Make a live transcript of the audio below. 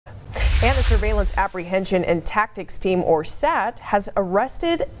And the Surveillance Apprehension and Tactics Team, or SAT, has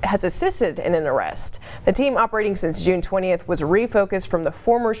assisted in an arrest. The team, operating since June 20th, was refocused from the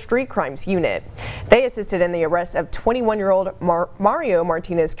former Street Crimes Unit. They assisted in the arrest of 21-year-old Mario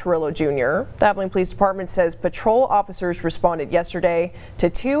Martinez Carrillo Jr. The Abilene Police Department says patrol officers responded yesterday to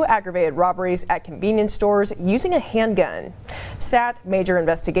 2 aggravated robberies at convenience stores using a handgun. SAT, Major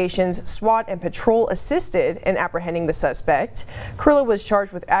Investigations, SWAT, and patrol assisted in apprehending the suspect. Carrillo was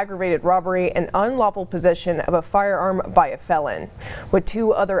charged with aggravated robbery and unlawful possession of a firearm by a felon. With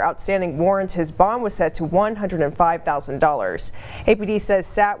 2 other outstanding warrants, his bond was set to $105,000. APD says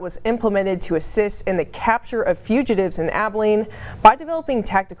SAT was implemented to assist in the capture of fugitives in Abilene by developing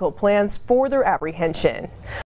tactical plans for their apprehension.